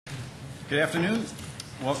Good afternoon.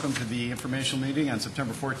 Welcome to the informational meeting on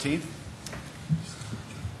September 14th.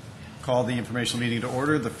 Call the informational meeting to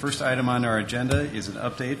order. The first item on our agenda is an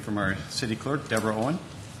update from our city clerk, Deborah Owen.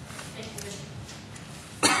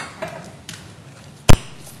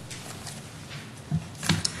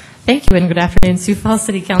 Thank you, and good afternoon, Sioux Falls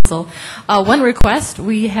City Council. One request,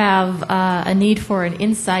 we have a need for an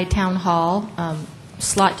inside town hall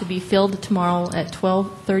slot to be filled tomorrow at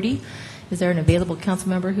 12:30. Is there an available council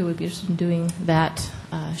member who would be interested in doing that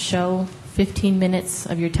show? 15 minutes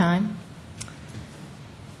of your time.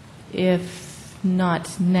 If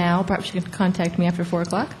not now, perhaps you can contact me after 4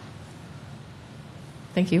 o'clock.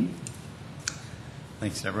 Thank you.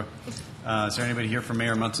 Thanks, Deborah. Is there anybody here from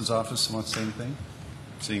Mayor Munson's office who wants to say anything?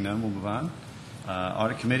 Seeing none, we'll move on.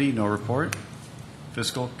 Audit Committee, no report.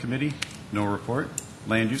 Fiscal Committee, no report.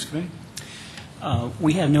 Land Use Committee?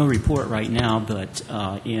 We have no report right now, but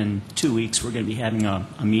in 2 weeks we're going to be having a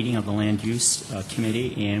meeting of the Land Use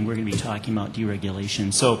Committee, and we're going to be talking about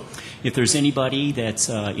deregulation. So if there's anybody that's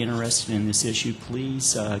interested in this issue,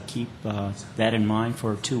 please keep that in mind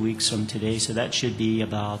for 2 weeks from today. So that should be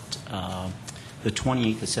about the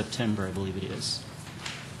 28th of September, I believe it is.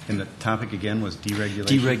 And the topic again was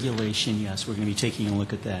deregulation? Deregulation, yes. We're going to be taking a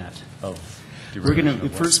look at that. Oh. We're going to,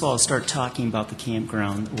 first of all, start talking about the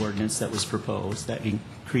campground ordinance that was proposed, that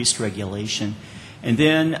increased regulation. And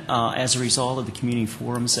then, as a result of the community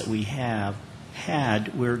forums that we have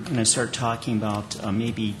had, we're going to start talking about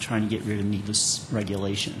maybe trying to get rid of needless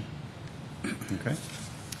regulation. Okay.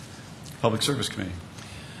 Public Service Committee.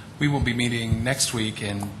 We will be meeting next week,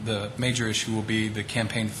 and the major issue will be the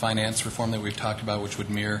campaign finance reform that we've talked about, which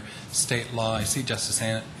would mirror state law. I see Justice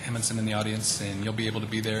Hammonson in the audience, and you'll be able to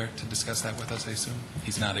be there to discuss that with us, I assume.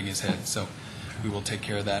 He's nodding his head, so we will take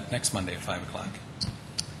care of that next Monday at 5 o'clock.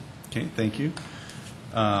 Okay, thank you.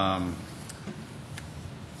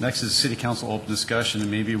 Next is City Council open discussion,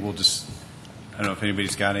 and maybe we'll just, I don't know if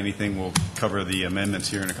anybody's got anything, we'll cover the amendments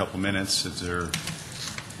here in a couple minutes. Is there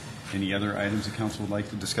any other items the council would like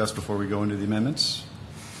to discuss before we go into the amendments?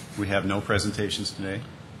 We have no presentations today.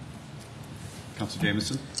 Councilor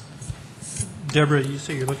Jamison? Deborah, you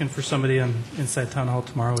say you're looking for somebody inside Town Hall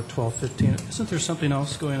tomorrow at 12:15. Isn't there something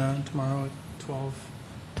else going on tomorrow at 12?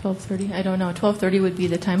 12:30? I don't know. 12:30 would be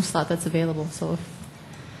the time slot that's available. So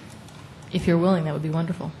if you're willing, that would be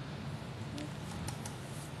wonderful.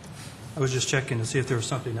 I was just checking to see if there was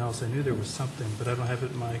something else. I knew there was something, but I don't have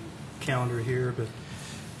it in my calendar here.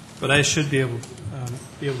 But I should be able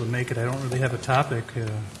to make it. I don't really have a topic.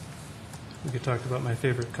 We could talk about my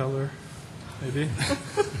favorite color, maybe.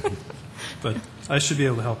 But I should be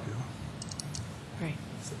able to help you. Great.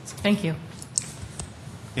 Thank you.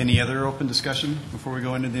 Any other open discussion before we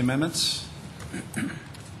go into the amendments?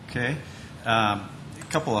 Okay. A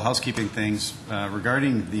couple of housekeeping things.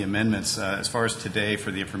 Regarding the amendments, as far as today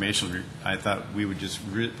for the information, I thought we would just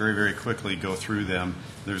very, very quickly go through them.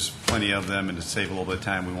 There's plenty of them, and to save a little bit of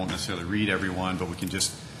time, we won't necessarily read every one, but we can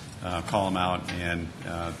just call them out, and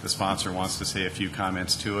the sponsor wants to say a few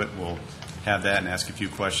comments to it. We'll have that and ask a few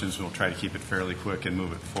questions. We'll try to keep it fairly quick and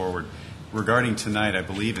move it forward. Regarding tonight, I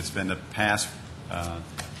believe it's been the past,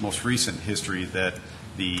 most recent history that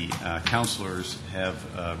the councilors have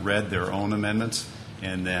read their own amendments,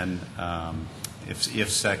 and then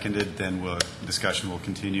if seconded, then discussion will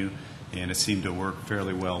continue. And it seemed to work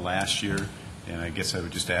fairly well last year. And I guess I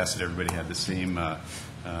would just ask that everybody had the same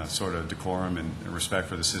sort of decorum and respect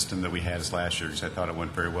for the system that we had as last year, because I thought it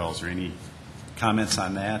went very well. Is there any comments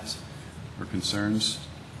on that or concerns?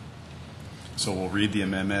 So we'll read the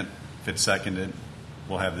amendment. If it's seconded,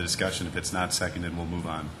 we'll have the discussion. If it's not seconded, we'll move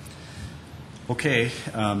on. Okay.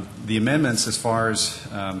 The amendments, as far as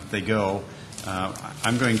they go,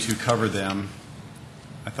 I'm going to cover them.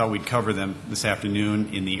 I thought we'd cover them this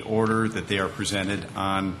afternoon in the order that they are presented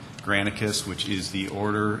on Granicus, which is the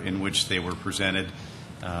order in which they were presented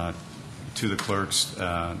to the clerks,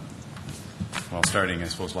 well, starting, I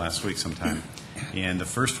suppose, last week sometime. And the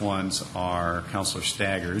first ones are Councilor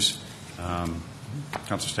Staggers.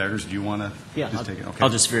 Councilor Staggers, do you want to just take it? Okay. I'll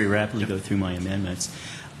just very rapidly go through my amendments,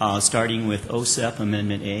 starting with OSEP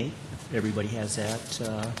Amendment A. Everybody has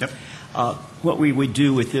that? Yep. What we would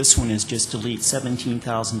do with this one is just delete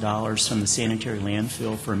 $17,000 from the sanitary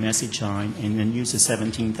landfill for a message sign, and then use the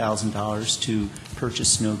 $17,000 to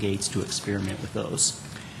purchase snow gates to experiment with those.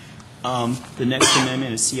 The next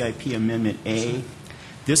amendment is CIP Amendment A.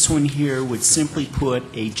 This one here would simply put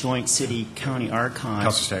a joint city-county archive.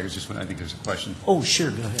 Councilor Staggers, I think there's a question. Oh,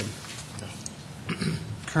 sure, go ahead.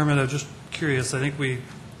 Kermit, I'm just curious. I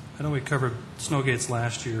know we covered snow gates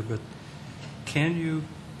last year, but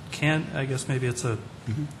I guess maybe it's a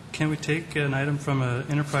can we take an item from an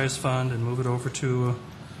enterprise fund and move it over to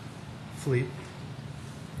fleet?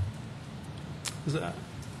 I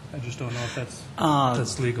just don't know if that's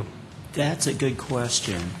legal. That's a good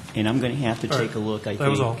question, and I'm going to have to take a look, I That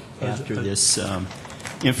was all. think, after this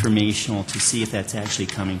informational to see if that's actually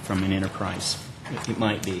coming from an enterprise. It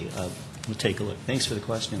might be. We'll take a look. Thanks for the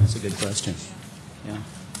question. That's a good question. Yeah.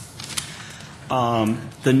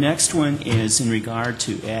 The next one is in regard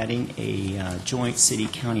to adding a joint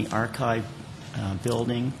city-county archive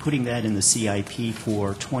building, putting that in the CIP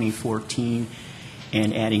for 2014,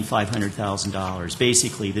 and adding $500,000.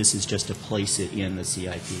 Basically, this is just to place it in the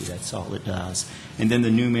CIP. That's all it does. And then the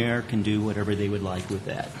new mayor can do whatever they would like with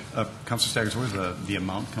that. Councilor Staggers, where does the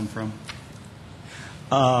amount come from?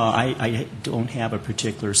 I don't have a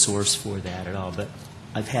particular source for that at all, but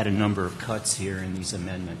I've had a number of cuts here in these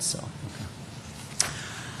amendments. So,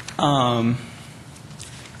 okay.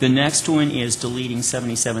 The next one is deleting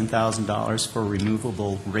 $77,000 for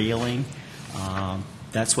removable railing.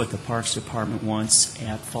 That's what the Parks Department wants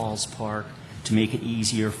at Falls Park, to make it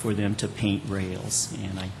easier for them to paint rails.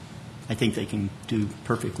 And I think they can do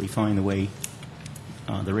perfectly fine the way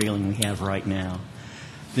the railing we have right now.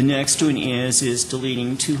 The next one is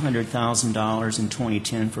deleting $200,000 in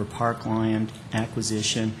 2010 for parkland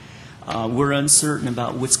acquisition. We're uncertain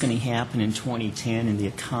about what's going to happen in 2010 in the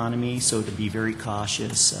economy, so to be very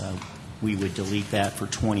cautious, we would delete that for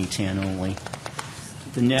 2010 only.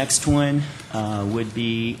 The next one would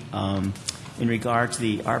be in regard to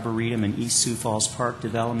the Arboretum and East Sioux Falls Park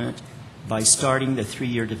development. By starting the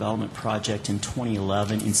 3-year development project in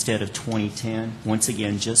 2011 instead of 2010, once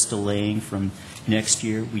again, just delaying from next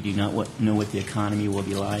year. We do not know what the economy will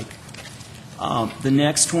be like. The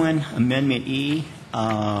next one, Amendment E,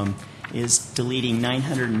 is deleting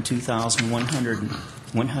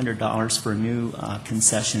 $902,100 for a new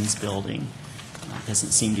concessions building.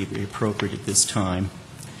 Doesn't seem to be appropriate at this time.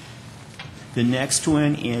 The next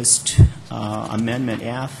one is Amendment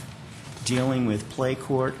F, dealing with play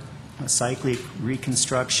court, cyclic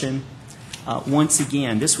reconstruction. Once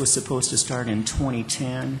again, this was supposed to start in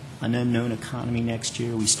 2010, an unknown economy next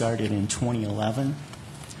year. We started in 2011.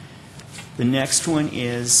 The next one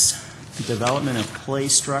is the development of play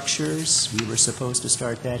structures. We were supposed to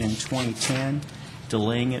start that in 2010,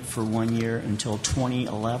 delaying it for 1 year until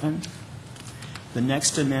 2011. The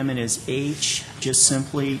next amendment is H, just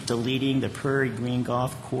simply deleting the Prairie Green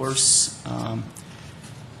Golf Course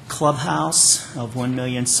clubhouse of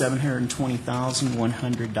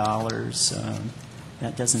 $1,720,100.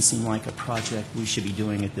 That doesn't seem like a project we should be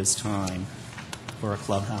doing at this time for a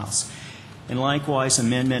clubhouse. And likewise,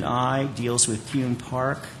 Amendment I deals with Kuhn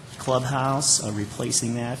Park clubhouse,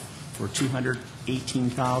 replacing that for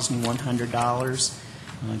 $218,100.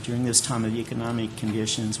 During this time of economic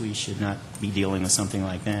conditions, we should not be dealing with something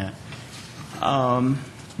like that.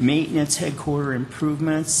 Maintenance headquarter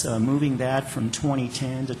improvements, moving that from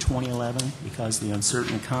 2010 to 2011 because of the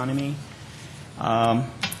uncertain economy.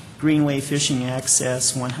 Greenway fishing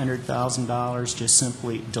access, $100,000, just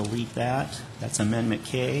simply delete that. That's Amendment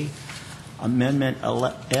K. Amendment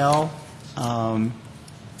L,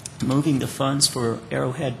 moving the funds for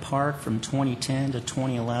Arrowhead Park from 2010 to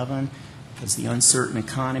 2011 because of the uncertain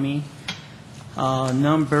economy.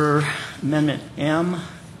 Amendment M,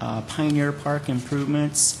 Pioneer Park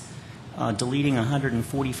improvements, deleting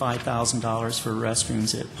 $145,000 for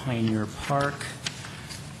restrooms at Pioneer Park.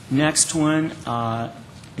 Next one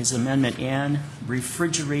is Amendment N,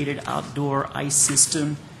 refrigerated outdoor ice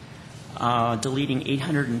system, deleting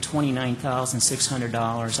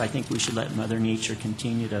 $829,600. I think we should let Mother Nature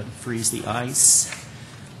continue to freeze the ice.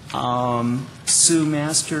 Sioux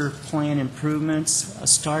Master Plan improvements,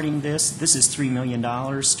 starting this is $3 million,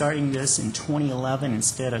 starting this in 2011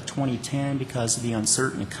 instead of 2010 because of the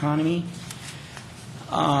uncertain economy.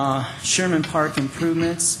 Sherman Park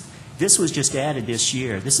improvements, this was just added this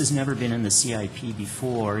year. This has never been in the CIP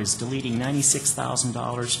before, is deleting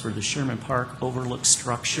 $96,000 for the Sherman Park overlook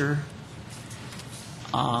structure.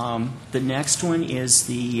 The next one is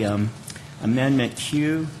the Amendment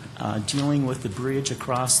Q, dealing with the bridge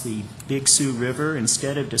across the Big Sioux River.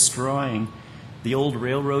 Instead of destroying the old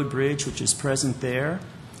railroad bridge, which is present there,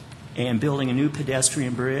 and building a new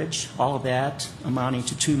pedestrian bridge, all of that amounting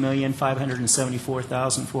to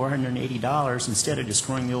 $2,574,480, instead of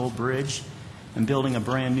destroying the old bridge and building a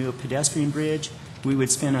brand new pedestrian bridge, we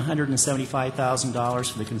would spend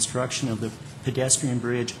 $175,000 for the construction of the pedestrian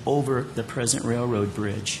bridge over the present railroad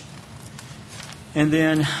bridge. And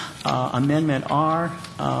then Amendment R,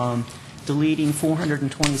 deleting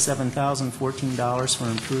 $427,014 for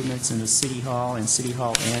improvements in the City Hall and City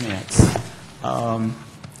Hall Annex.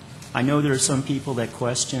 I know there are some people that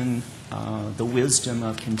question the wisdom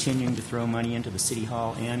of continuing to throw money into the City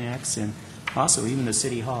Hall annex and also even the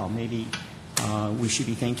City Hall. Maybe we should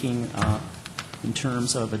be thinking in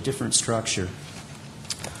terms of a different structure.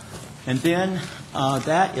 And then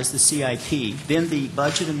that is the CIP. Then the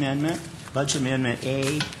Budget Amendment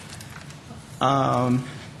A.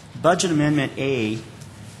 Budget Amendment A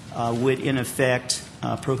would, in effect,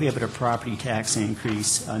 prohibit a property tax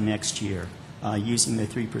increase next year using the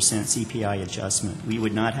 3% CPI adjustment. We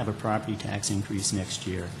would not have a property tax increase next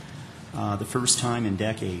year, the first time in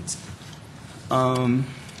decades.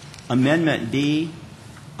 Amendment B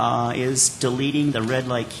is deleting the red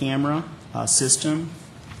light camera system,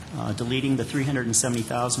 deleting the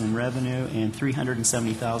 $370,000 in revenue and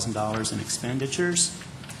 $370,000 in expenditures.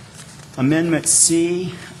 Amendment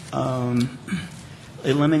C,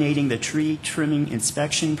 eliminating the tree trimming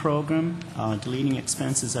inspection program, deleting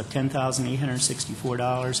expenses of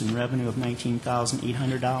 $10,864 and revenue of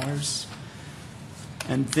 $19,800.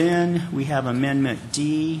 And then we have Amendment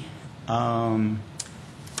D, adding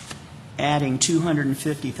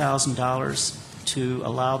 $250,000 to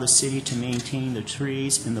allow the city to maintain the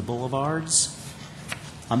trees in the boulevards.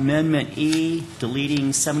 Amendment E,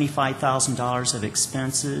 deleting $75,000 of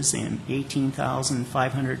expenses and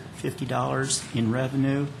 $18,550 in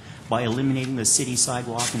revenue by eliminating the city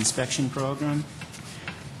sidewalk inspection program.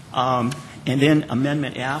 And then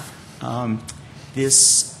Amendment F,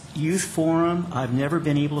 this youth forum, I've never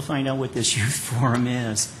been able to find out what this youth forum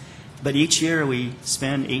is. But each year we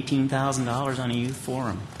spend $18,000 on a youth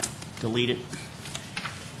forum. Delete it.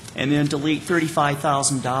 And then delete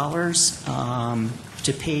 $35,000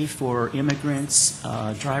 to pay for immigrants'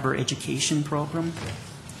 driver education program.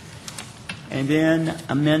 And then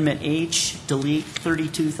Amendment H, delete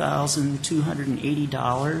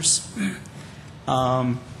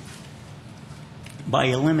 $32,280 by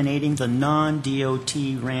eliminating the non-DOT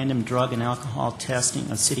random drug and alcohol testing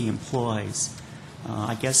of city employees.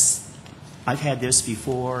 I guess I've had this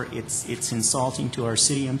before. It's insulting to our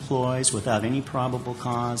city employees without any probable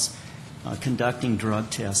cause conducting drug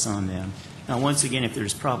tests on them. Now, once again, if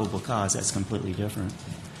there's probable cause, that's completely different.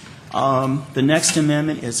 The next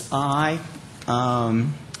amendment is I.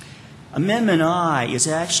 Amendment I is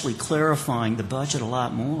actually clarifying the budget a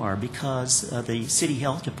lot more because the City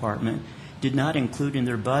Health Department did not include in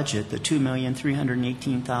their budget the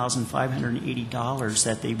 $2,318,580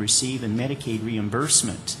 that they receive in Medicaid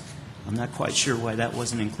reimbursement. I'm not quite sure why that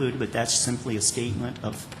wasn't included, but that's simply a statement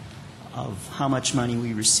of how much money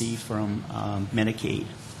we receive from Medicaid.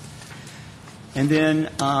 And then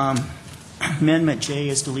Amendment J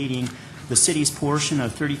is deleting the city's portion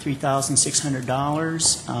of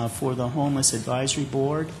 $33,600 for the Homeless Advisory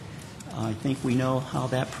Board. I think we know how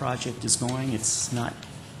that project is going. It's not,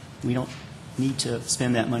 we don't need to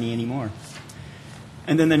spend that money anymore.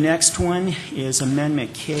 And then the next one is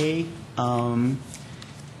Amendment K,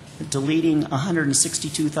 deleting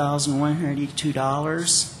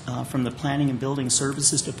 $162,182 from the Planning and Building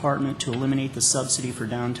Services Department to eliminate the subsidy for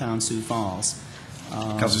downtown Sioux Falls.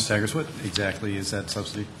 Councilor Staggers, what exactly is that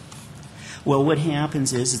subsidy? Well, what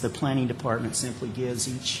happens is the Planning Department simply gives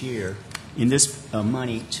each year in this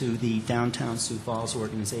money to the downtown Sioux Falls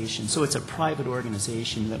organization. So it's a private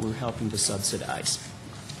organization that we're helping to subsidize.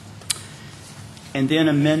 And then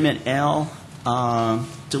Amendment L,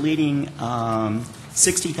 deleting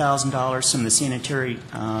 $60,000 from the Sanitary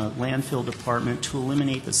Landfill Department to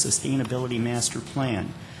eliminate the Sustainability Master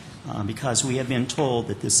Plan because we have been told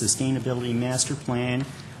that the Sustainability Master Plan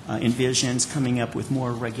envisions coming up with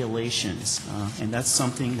more regulations. And that's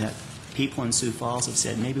something that people in Sioux Falls have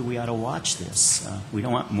said, maybe we ought to watch this. We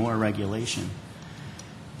don't want more regulation.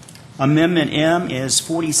 Amendment M is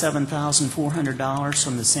 $47,400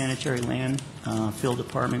 from the Sanitary Landfill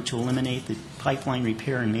Department to eliminate the pipeline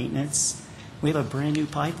repair and maintenance. We have a brand new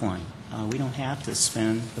pipeline. We don't have to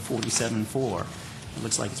spend the $47,400. It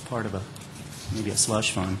looks like it's part of maybe a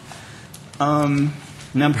slush fund.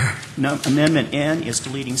 Amendment N is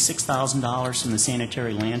deleting $6,000 from the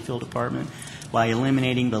Sanitary Landfill Department by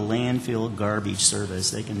eliminating the landfill garbage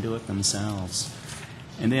service. They can do it themselves.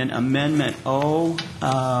 And then Amendment O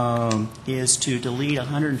is to delete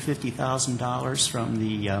 $150,000 from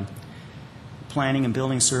the Planning and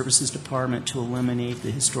Building Services Department to eliminate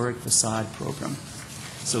the Historic Facade Program.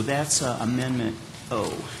 So that's Amendment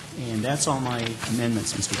O. And that's all my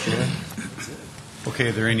amendments, Mr. Chair. Okay,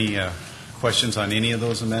 are there any questions on any of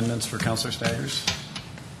those amendments for Councilor Staggers?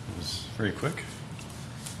 It was very quick.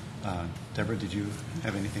 Deborah, did you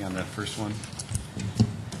have anything on that first one?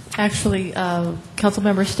 Actually,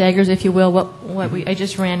 Councilmember Staggers, if you will, what I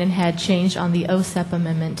just ran and had changed on the OSEP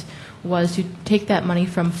amendment was to take that money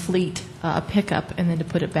from fleet, a pickup, and then to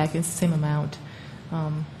put it back in the same amount.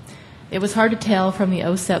 It was hard to tell from the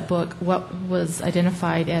OSEP book what was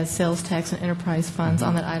identified as sales tax and enterprise funds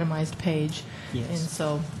on that itemized page. Yes. And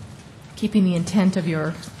so, keeping the intent of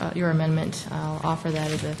your amendment, I'll offer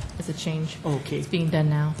that as a change. Okay. It's being done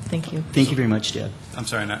now. Thank you. Thank you very much, Deb. I'm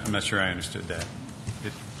sorry, I'm not sure I understood that.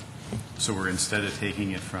 So we're, instead of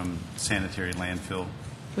taking it from sanitary landfill,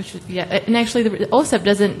 Which, yeah, and actually, the OSEP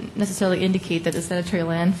doesn't necessarily indicate that the sanitary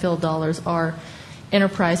landfill dollars are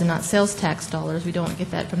enterprise and not sales tax dollars. We don't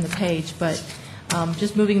get that from the page, but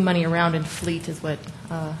just moving money around in fleet is what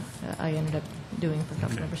I ended up doing for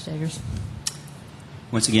Councilmember Staggers.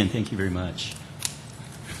 Once again, thank you very much.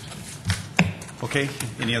 Okay,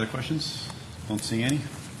 any other questions? Don't see any.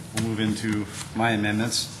 We'll move into my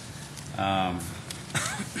amendments. The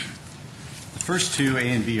first two, A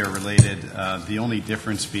and B, are related. The only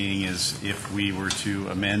difference being is if we were to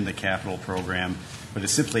amend the capital program, but it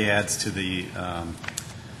simply adds to the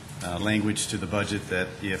language to the budget that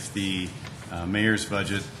if the mayor's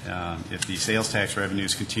budget, if the sales tax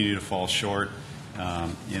revenues continue to fall short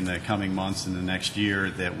in the coming months and the next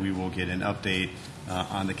year, that we will get an update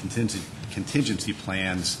on the contingency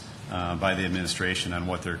plans by the administration on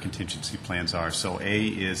what their contingency plans are. So A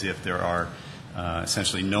is if there are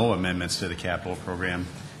essentially no amendments to the capital program.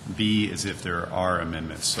 B is if there are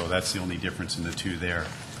amendments. So that's the only difference in the two there.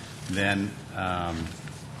 Then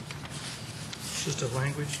Just a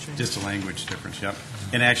language change? just a language difference, yep.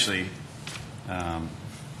 And actually,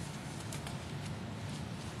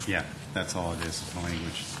 yeah, that's all it is, the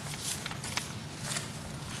language.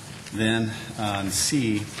 Then on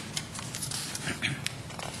C, is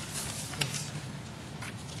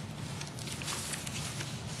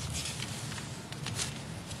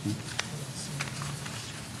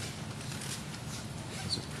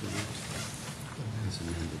it approved? It's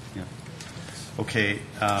amended, yeah. Okay,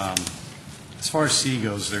 as far as C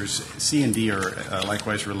goes, there's C and D are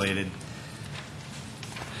likewise related.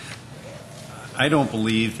 I don't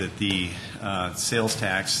believe that the sales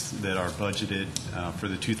tax that are budgeted for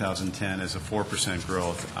the 2010 is a 4%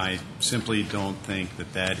 growth. I simply don't think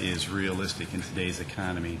that that is realistic in today's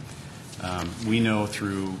economy. We know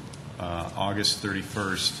through August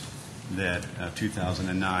 31st that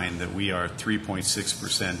 2009 that we are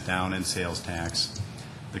 3.6% down in sales tax.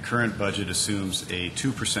 The current budget assumes a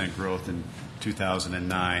 2% growth in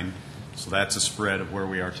 2009, so that's a spread of where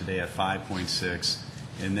we are today at 5.6.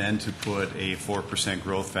 And then to put a 4%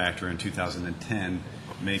 growth factor in 2010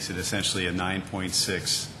 makes it essentially a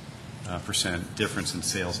 9.6% difference in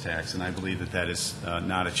sales tax. And I believe that that is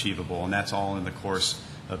not achievable. And that's all in the course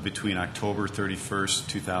of between October 31st,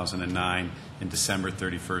 2009 and December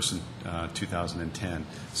 31st, 2010.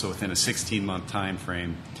 So within a 16-month time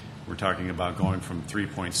frame, we're talking about going from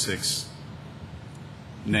 3.6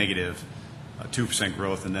 negative, 2%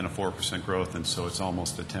 growth, and then a 4% growth, and so it's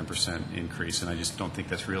almost a 10% increase, and I just don't think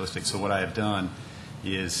that's realistic. So what I have done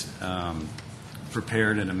is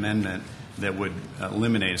prepared an amendment that would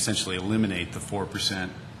essentially eliminate the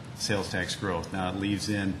 4% sales tax growth. Now it leaves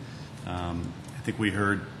in, I think we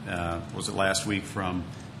heard, was it last week from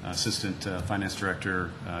Assistant Finance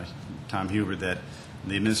Director Tom Huber, that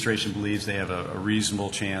the administration believes they have a reasonable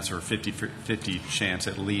chance, or 50-50 chance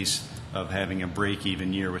at least, of having a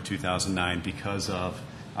break-even year with 2009 because of,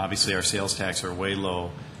 obviously, our sales tax are way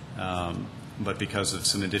low, but because of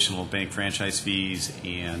some additional bank franchise fees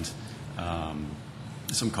and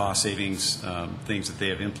some cost savings, things that they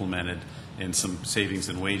have implemented, and some savings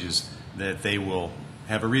in wages, that they will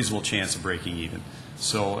have a reasonable chance of breaking even.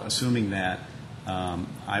 So assuming that,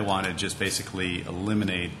 I want to just basically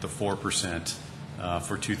eliminate the 4%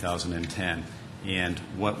 for 2010. And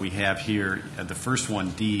what we have here, the first one,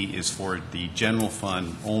 D, is for the general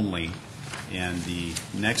fund only, and the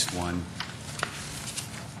next one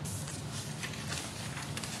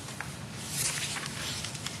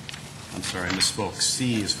I'm sorry, I misspoke.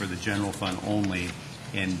 C is for the general fund only,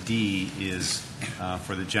 and D is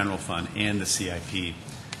for the general fund and the CIP.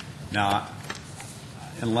 Now,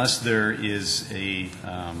 unless there is a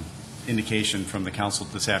indication from the council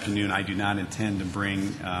this afternoon, I do not intend to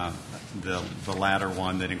bring the latter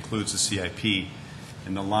one that includes the CIP.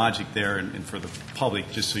 And the logic there, and for the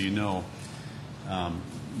public, just so you know,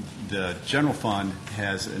 the general fund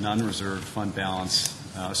has an unreserved fund balance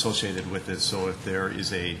associated with it, so if there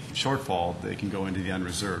is a shortfall, they can go into the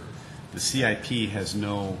unreserved. The CIP has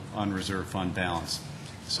no unreserved fund balance.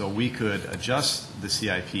 So we could adjust the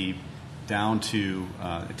CIP down to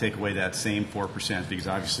take away that same 4%, because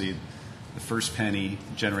obviously the first penny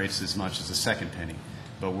generates as much as the second penny.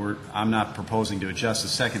 But I'm not proposing to adjust the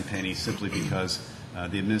second penny simply because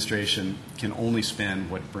the administration can only spend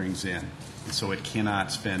what it brings in. And so it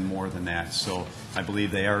cannot spend more than that. So I believe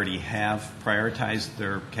they already have prioritized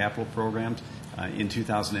their capital programs in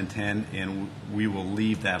 2010, and we will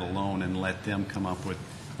leave that alone and let them come up with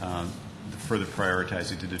further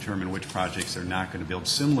prioritizing to determine which projects they're not going to build,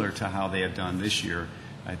 similar to how they have done this year.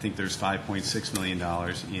 I think there's $5.6 million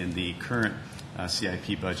in the current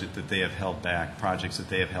CIP budget that they have held back, projects that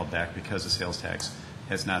they have held back because the sales tax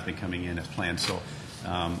has not been coming in as planned. So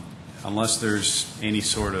unless there's any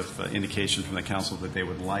sort of indication from the council that they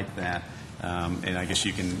would like that, and I guess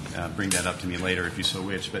you can bring that up to me later if you so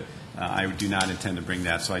wish, but I do not intend to bring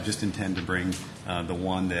that. So I just intend to bring the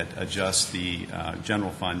one that adjusts the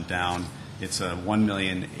general fund down. It's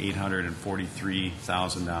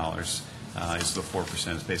 $1,843,000 is the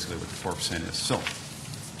 4%. It's basically what the 4% is. So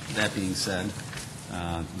that being said,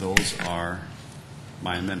 those are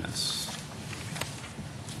my amendments.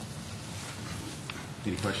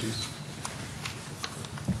 Any questions?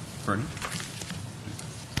 Bernie?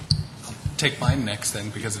 Take mine next then,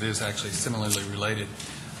 because it is actually similarly related.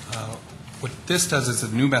 What this does is a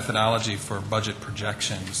new methodology for budget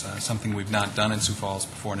projections, something we've not done in Sioux Falls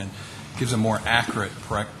before, and it gives a more accurate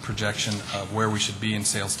projection of where we should be in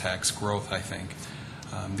sales tax growth, I think.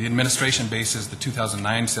 The administration bases the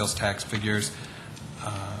 2009 sales tax figures.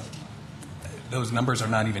 Those numbers are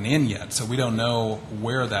not even in yet, so we don't know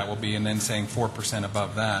where that will be, and then saying 4%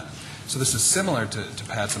 above that. So this is similar to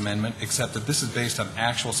Pat's amendment, except that this is based on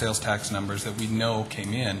actual sales tax numbers that we know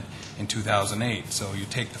came in 2008. So you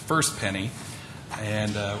take the first penny,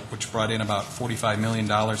 and which brought in about $45 million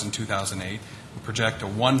in 2008. We project a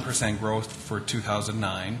 1% growth for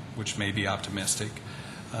 2009, which may be optimistic,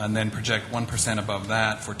 and then project 1% above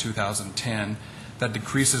that for 2010. That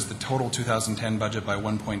decreases the total 2010 budget by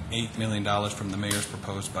 $1.8 million from the mayor's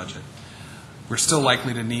proposed budget. We're still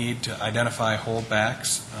likely to need to identify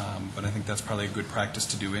holdbacks, but I think that's probably a good practice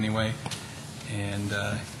to do anyway. And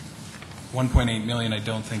 $1.8 million I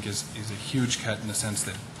don't think is a huge cut in the sense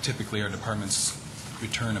that typically our departments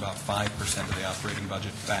return about 5% of the operating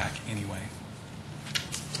budget back anyway.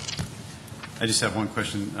 I just have one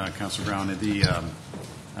question, Councilor Brown.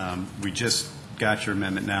 We just got your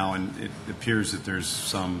amendment now, and it appears that there's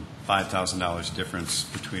some $5,000 difference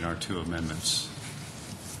between our two amendments.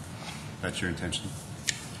 That's your intention?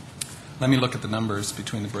 Let me look at the numbers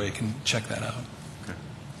between the break and check that out. Okay.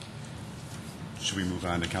 Should we move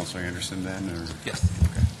on to Councilor Anderson then? Or? Yes.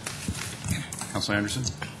 Okay. Councilor Anderson?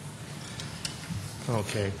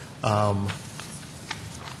 Okay.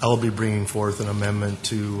 I'll be bringing forth an amendment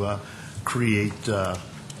to create a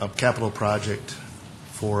capital project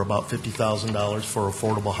for about $50,000 for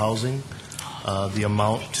affordable housing. The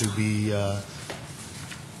amount to be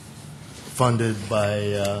funded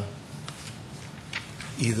by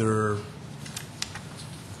either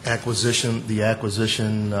acquisition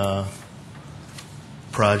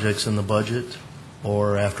projects in the budget,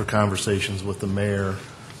 or after conversations with the mayor,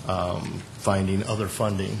 finding other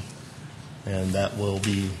funding, and that will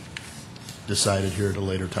be decided here at a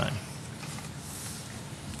later time.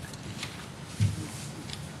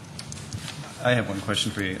 I have one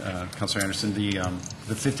question for you, Councilor Anderson. The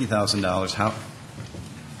 $50,000, how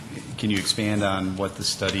can you expand on what the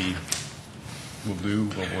study will do,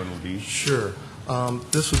 what it will be? Sure.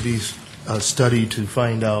 This would be a study to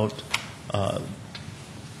find out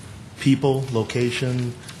people,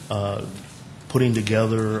 location, putting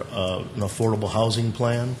together an affordable housing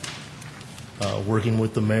plan, working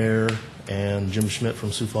with the mayor and Jim Schmidt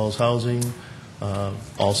from Sioux Falls Housing,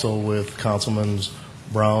 also with Councilmans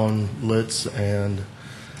Brown, Litz, and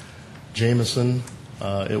Jameson.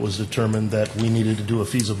 It was determined that we needed to do a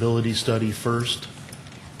feasibility study first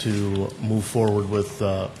to move forward with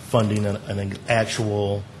funding an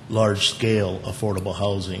actual large-scale affordable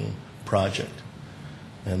housing project,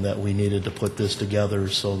 and that we needed to put this together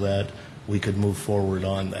so that we could move forward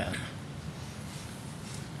on that.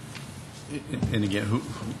 And again,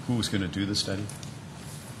 who's going to do the study?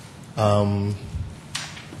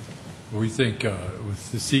 We think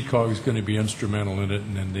with the CCOG is going to be instrumental in it,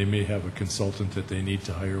 and then they may have a consultant that they need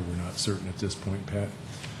to hire. We're not certain at this point, Pat.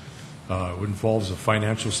 It involves a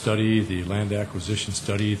financial study, the land acquisition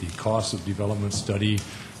study, the cost of development study,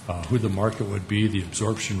 who the market would be, the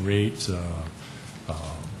absorption rate,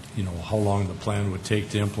 how long the plan would take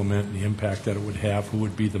to implement, the impact that it would have, who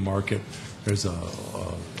would be the market. There's a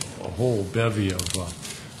whole bevy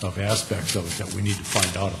of aspects of it that we need to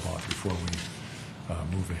find out about before we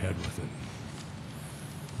move ahead with it.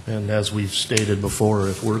 And as we've stated before,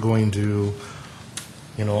 if we're going to,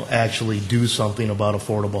 actually do something about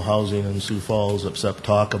affordable housing in Sioux Falls, except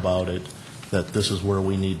talk about it, that this is where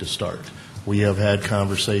we need to start. We have had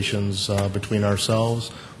conversations between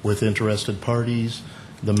ourselves with interested parties,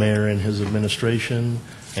 the mayor and his administration,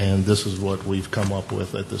 and this is what we've come up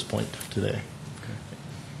with at this point today.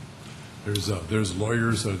 There's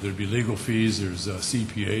lawyers, there'd be legal fees, there's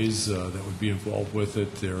CPAs that would be involved with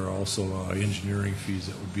it. There are also engineering fees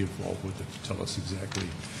that would be involved with it to tell us exactly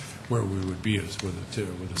where we would be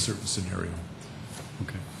with a certain scenario.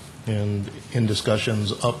 Okay. And in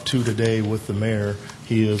discussions up to today with the mayor,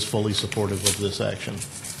 he is fully supportive of this action.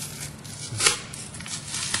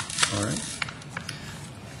 All right.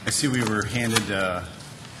 I see we were handed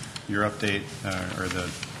your update or the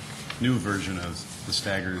new version of the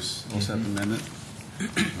Staggers OSEP amendment.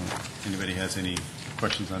 Anybody has any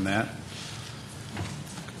questions on that?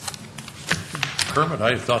 Kermit,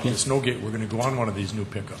 I thought the Snowgate were going to go on one of these new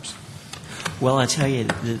pickups. Well, I tell you,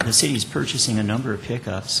 the city's purchasing a number of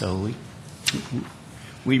pickups, so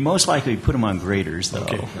we most likely put them on graders, though.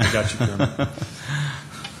 Okay, I got you, Kermit.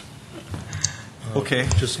 Okay.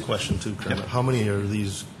 Just a question too, Kermit. How many are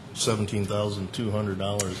these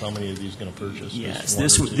 $17,200? How many are these going to purchase? Yes,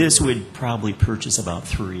 Just one or two? this would probably purchase about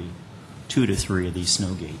 2 to 3 of these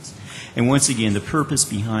snow gates. And once again, the purpose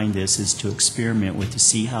behind this is to experiment with to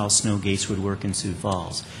see how snow gates would work in Sioux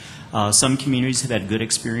Falls. Some communities have had good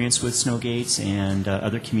experience with snow gates, and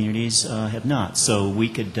other communities have not. So we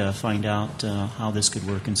could find out how this could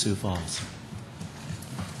work in Sioux Falls.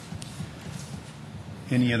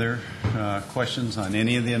 Any other questions on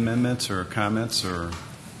any of the amendments or comments or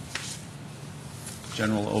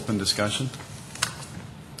general open discussion?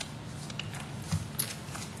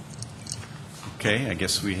 Okay, I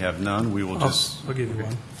guess we have none. We will just... I'll give you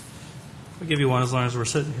one. I'll give you one as long as we're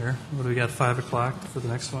sitting here. What do we got, 5 o'clock for the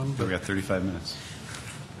next one? We've got 35 minutes.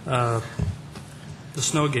 The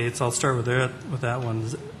snow gates, I'll start with that one.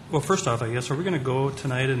 Well, first off, I guess, are we going to go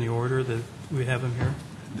tonight in the order that we have them here?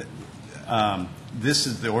 This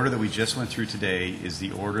is the order that we just went through today is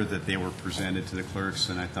the order that they were presented to the clerks,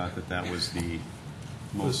 and I thought that that was the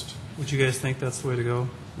most... Would you guys think that's the way to go?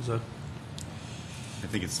 Is that... I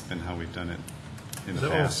think it's been how we've done it in is the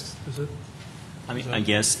that- past. Is it? I mean, I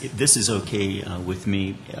guess this is okay with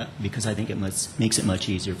me because I think it makes it much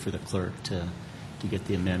easier for the clerk to get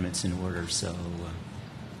the amendments in order. So,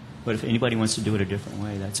 but if anybody wants to do it a different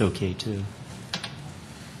way, that's okay too.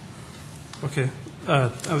 Okay.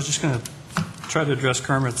 I was just going to try to address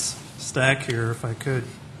Kermit's stack here, if I could,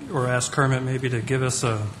 or ask Kermit maybe to give us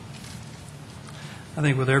a... I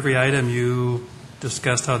think with every item you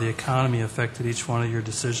discussed how the economy affected each one of your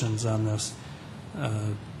decisions on this.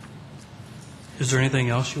 Is there anything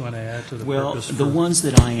else you want to add to the purpose? The ones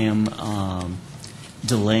that I am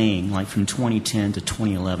delaying, like from 2010 to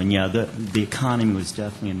 2011, yeah, the economy was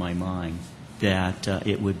definitely in my mind, that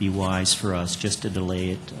it would be wise for us just to delay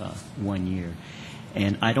it 1 year.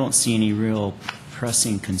 And I don't see any real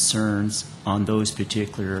pressing concerns on those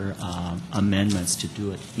particular amendments to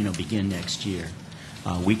do it, begin next year.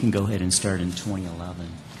 We can go ahead and start in 2011.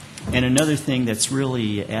 And another thing that's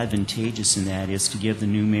really advantageous in that is to give the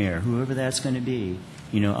new mayor, whoever that's going to be,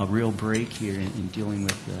 a real break here in dealing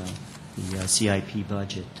with the CIP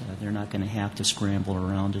budget. They're not going to have to scramble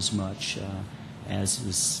around as much as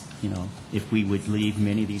is, if we would leave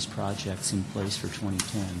many of these projects in place for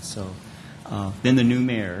 2010. So then the new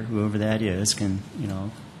mayor, whoever that is, can,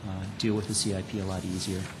 deal with the CIP a lot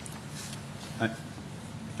easier.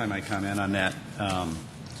 If I might comment on that.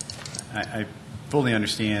 I fully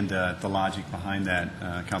understand the logic behind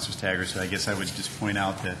that, Councilor Stagger, so I guess I would just point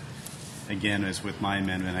out that, again, as with my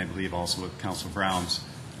amendment, I believe also with Councilor Brown's,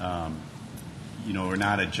 we're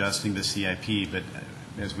not adjusting the CIP, but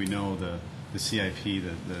as we know, the CIP,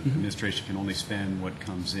 the administration can only spend what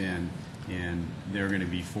comes in, and they're going to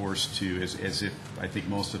be forced to, as if I think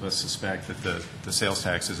most of us suspect that the sales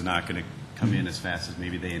tax is not going to come in as fast as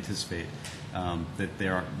maybe they anticipate, that they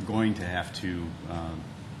are going to have to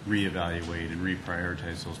reevaluate and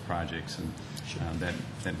reprioritize those projects, and that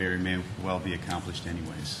very may well be accomplished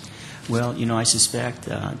anyways. Well, I suspect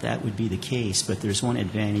that would be the case, but there's one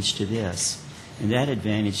advantage to this, and that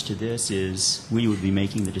advantage to this is we would be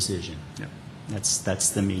making the decision. Yep. That's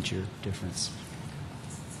the major difference.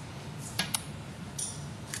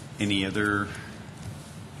 Any other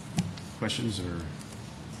questions or?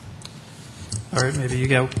 All right, maybe you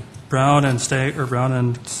got Brown and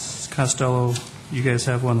Costello. You guys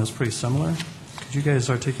have one that's pretty similar. Could you guys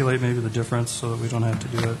articulate maybe the difference so that we don't have to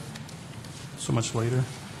do it so much later?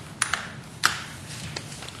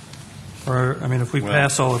 Or, if we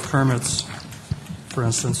pass all of Kermit's, for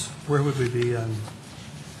instance, where would we be on?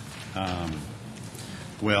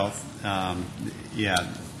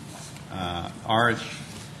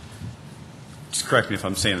 just correct me if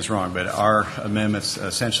I'm saying this wrong, but our amendments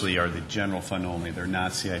essentially are the general fund only. They're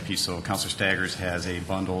not CIP. So Councilor Staggers has a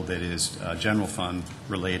bundle that is general fund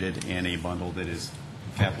related and a bundle that is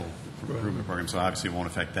capital improvement program, so obviously it won't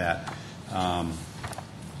affect that.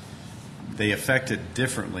 They affect it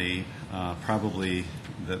differently. Probably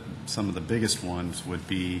some of the biggest ones would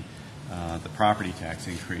be the property tax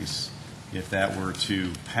increase. If that were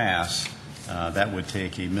to pass, that would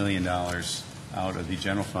take $1 million out of the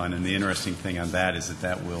general fund. And the interesting thing on that is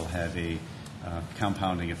that will have a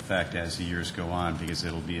compounding effect as the years go on, because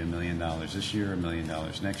it'll be $1 million this year, $1 million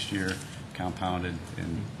next year, compounded,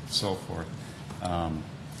 and so forth.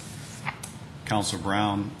 Councilor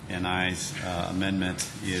Brown and I's amendment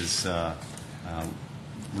is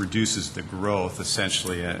reduces the growth.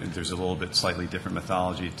 Essentially, there's a little bit slightly different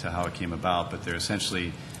methodology to how it came about, but there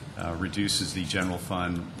essentially reduces the general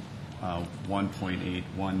fund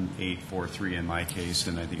 1.81843 in my case,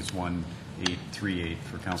 and I think it's 1838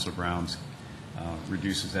 for Councilor Brown's,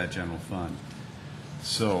 reduces that general fund.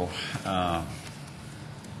 So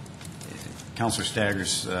Councilor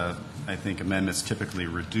Staggers, I think amendments typically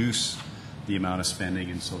reduce the amount of spending,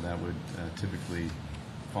 and so that would typically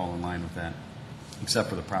fall in line with that, except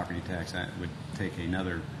for the property tax. That would take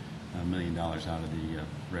another $1 million out of the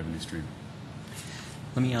revenue stream.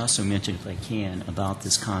 Let me also mention, if I can, about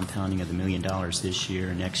this compounding of the $1 million this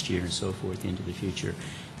year, next year, and so forth into the future.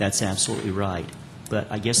 That's absolutely right.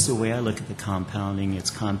 But I guess the way I look at the compounding, it's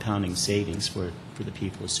compounding savings for the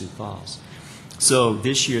people of Sioux Falls. So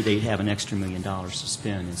this year they'd have an extra $1 million to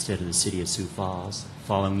spend instead of the City of Sioux Falls.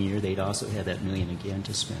 Following year they'd also have that $1 million again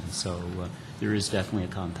to spend. So there is definitely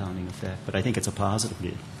a compounding effect. But I think it's a positive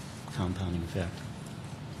compounding effect.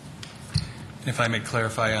 If I may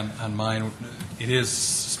clarify on mine, it is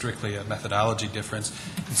strictly a methodology difference.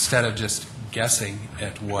 Instead of just guessing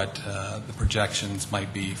at what the projections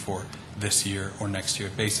might be for this year or next year,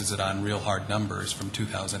 it bases it on real hard numbers from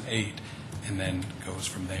 2008 and then goes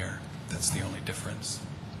from there. That's the only difference.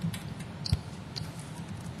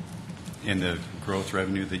 And the growth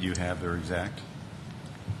revenue that you have, they're exact?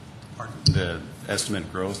 Pardon? The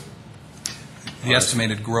estimate growth? The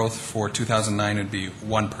estimated growth for 2009 would be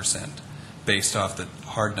 1%. Based off the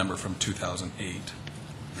hard number from 2008,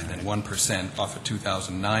 and then 1% off of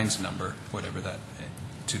 2009's number, whatever that,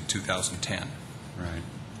 to 2010. Right.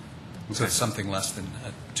 So it's something less than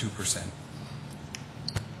 2%.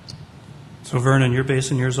 So Vernon, you're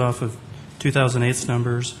basing yours off of 2008's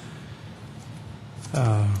numbers.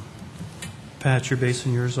 Pat, you're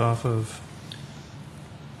basing yours off of?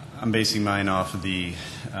 I'm basing mine off of the,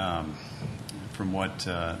 from what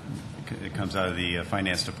it comes out of the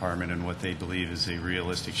finance department and what they believe is a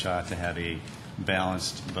realistic shot to have a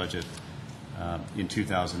balanced budget in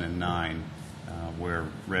 2009, where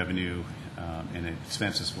revenue and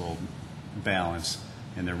expenses will balance,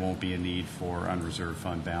 and there won't be a need for unreserved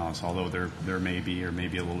fund balance, although there may be, or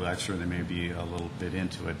maybe a little extra, there may be a little bit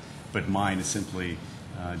into it. But mine is simply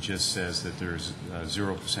just says that there's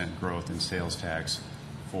 0% growth in sales tax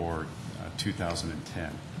for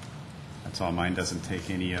 2010. That's all. Mine doesn't take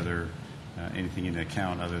any other anything into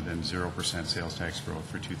account other than 0% sales tax growth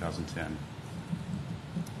for 2010.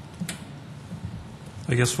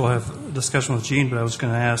 I guess we'll have a discussion with Gene, but I was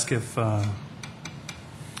going to ask if, I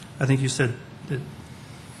think you said that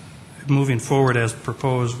moving forward as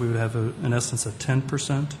proposed, we would have, in essence, a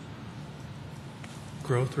 10%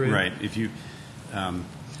 growth rate? Right. If you,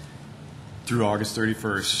 through August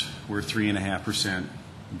 31st, we're 3.5%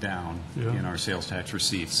 down in our sales tax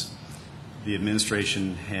receipts. The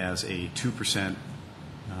administration has a 2%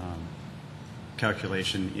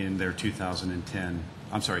 calculation in their 2010,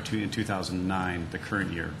 I'm sorry, in 2009, the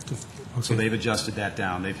current year. Okay. So they've adjusted that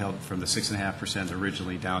down. They've held from the 6.5%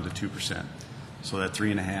 originally down to 2%. So that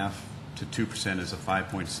 3.5% to 2% is a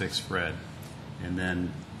 5.6 spread. And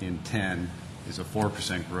then in 10 is a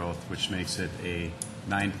 4% growth, which makes it a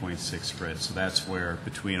 9.6 spread. So that's where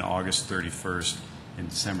between August 31st and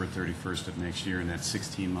December 31st of next year, in that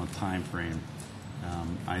 16-month time frame,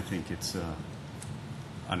 I think it's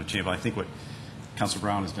unachievable. I think what Councilor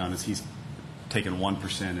Brown has done is he's taken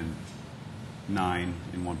 1% in 9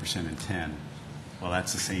 and 1% in 10. Well,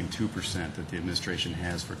 that's the same 2% that the administration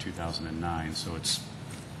has for 2009. So that's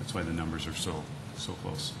why the numbers are so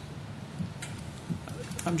close.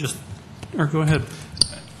 Go ahead.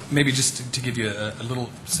 Maybe just to give you a little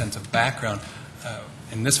sense of background,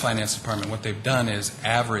 in this finance department, what they've done is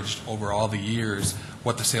averaged over all the years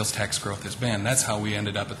what the sales tax growth has been. That's how we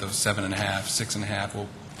ended up at those 7.5%, 6.5%. Well,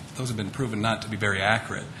 those have been proven not to be very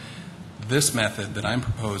accurate. This method that I'm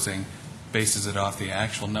proposing bases it off the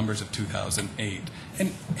actual numbers of 2008.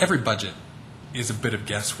 And every budget is a bit of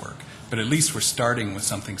guesswork. But at least we're starting with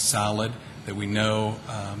something solid that we know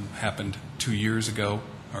happened 2 years ago,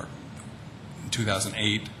 or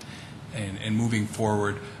 2008, and moving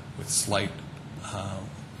forward with slight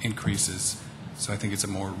increases. So I think it's a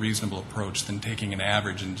more reasonable approach than taking an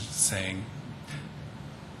average and just saying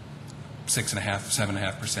 6.5%,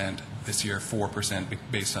 7.5% this year, 4%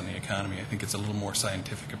 based on the economy. I think it's a little more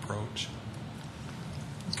scientific approach.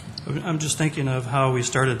 I'm just thinking of how we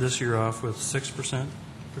started this year off with 6%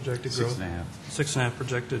 projected growth. 6.5. 6.5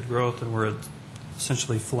 projected growth, and we're at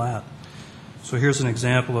essentially flat. So here's an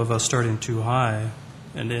example of us starting too high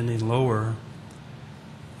and ending lower.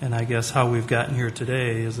 And I guess how we've gotten here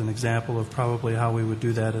today is an example of probably how we would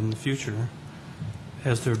do that in the future.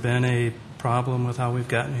 Has there been a problem with how we've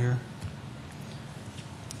gotten here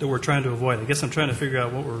that we're trying to avoid? I guess I'm trying to figure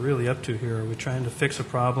out what we're really up to here. Are we trying to fix a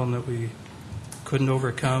problem that we couldn't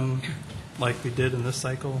overcome like we did in this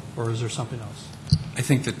cycle, or is there something else? I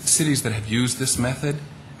think that cities that have used this method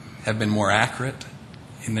have been more accurate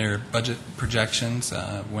in their budget projections.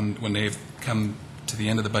 When they've come to the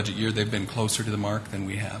end of the budget year, they've been closer to the mark than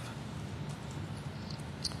we have.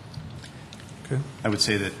 Okay. I would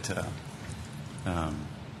say that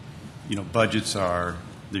budgets are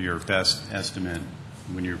your best estimate.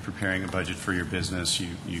 When you're preparing a budget for your business,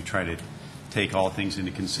 you try to take all things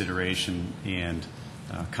into consideration and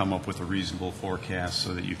come up with a reasonable forecast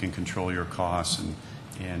so that you can control your costs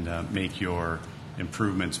and make your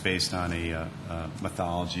improvements based on a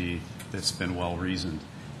methodology that's been well reasoned.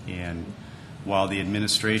 And while the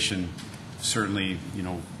administration certainly,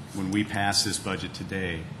 when we pass this budget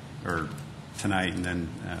today or tonight and then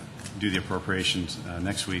do the appropriations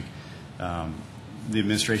next week, the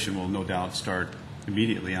administration will no doubt start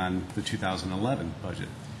immediately on the 2011 budget.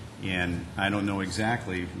 And I don't know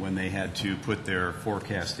exactly when they had to put their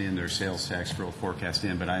forecast in, their sales tax growth forecast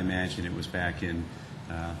in, but I imagine it was back in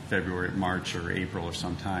February, March, or April or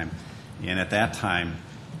sometime. And at that time,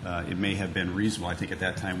 it may have been reasonable. I think at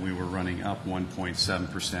that time we were running up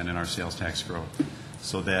 1.7% in our sales tax growth.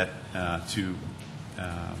 So that to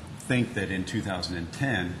think that in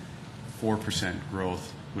 2010, 4%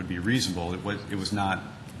 growth would be reasonable, it was not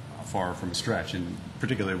far from a stretch. And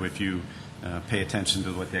particularly if you pay attention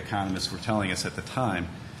to what the economists were telling us at the time,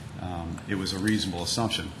 it was a reasonable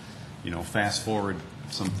assumption. Fast forward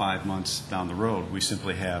some 5 months down the road, we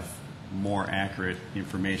simply have more accurate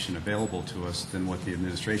information available to us than what the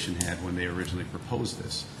administration had when they originally proposed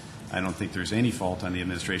this. I don't think there's any fault on the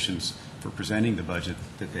administration's for presenting the budget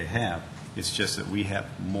that they have. It's just that we have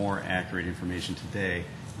more accurate information today,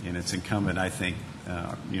 and it's incumbent, I think,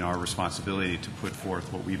 our responsibility to put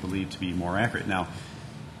forth what we believe to be more accurate. Now,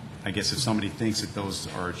 I guess if somebody thinks that those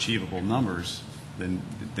are achievable numbers, then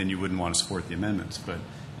you wouldn't want to support the amendments. But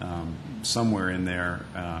somewhere in there,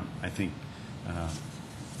 I think,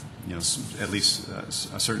 at least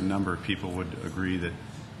a certain number of people would agree that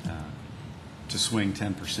to swing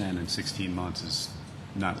 10% in 16 months is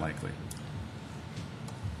not likely.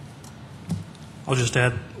 I'll just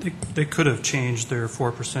add, they could have changed their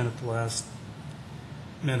 4% at the last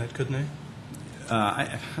minute, couldn't they?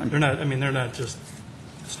 They're not. I mean, they're not just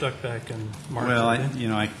stuck back in March. Well,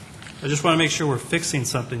 I just want to make sure we're fixing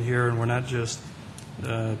something here, and we're not just.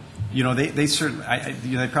 They certainly.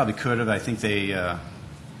 They probably could have. I think they.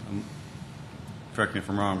 Correct me if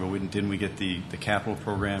I'm wrong, but didn't we get the capital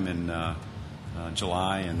program in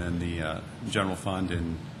July, and then the general fund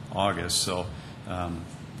in August? So,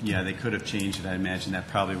 they could have changed it. I imagine that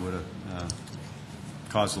probably would have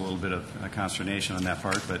caused a little bit of consternation on that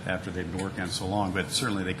part. But after they've been working on it so long, but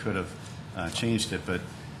certainly they could have changed it. But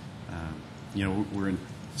we're in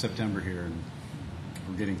September here, and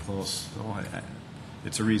we're getting close. So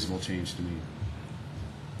it's a reasonable change to me.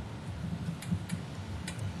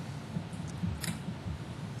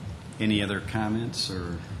 Any other comments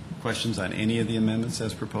or questions on any of the amendments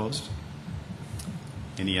as proposed?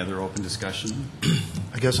 Any other open discussion?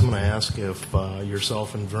 I guess I'm going to ask if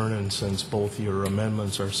yourself and Vernon, since both your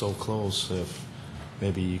amendments are so close, if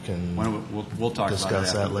maybe you can we'll talk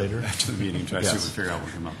discuss about it that later after the meeting, try to see what we figure out what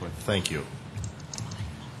we come up with. Thank you.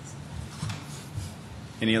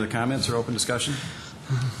 Any other comments or open discussion?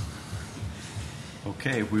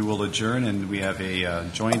 Okay, we will adjourn, and we have a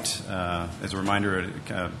joint, as a reminder,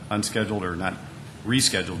 unscheduled or not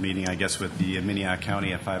rescheduled meeting, I guess, with the Minnehaha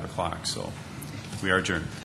County at 5 o'clock. So we are adjourned.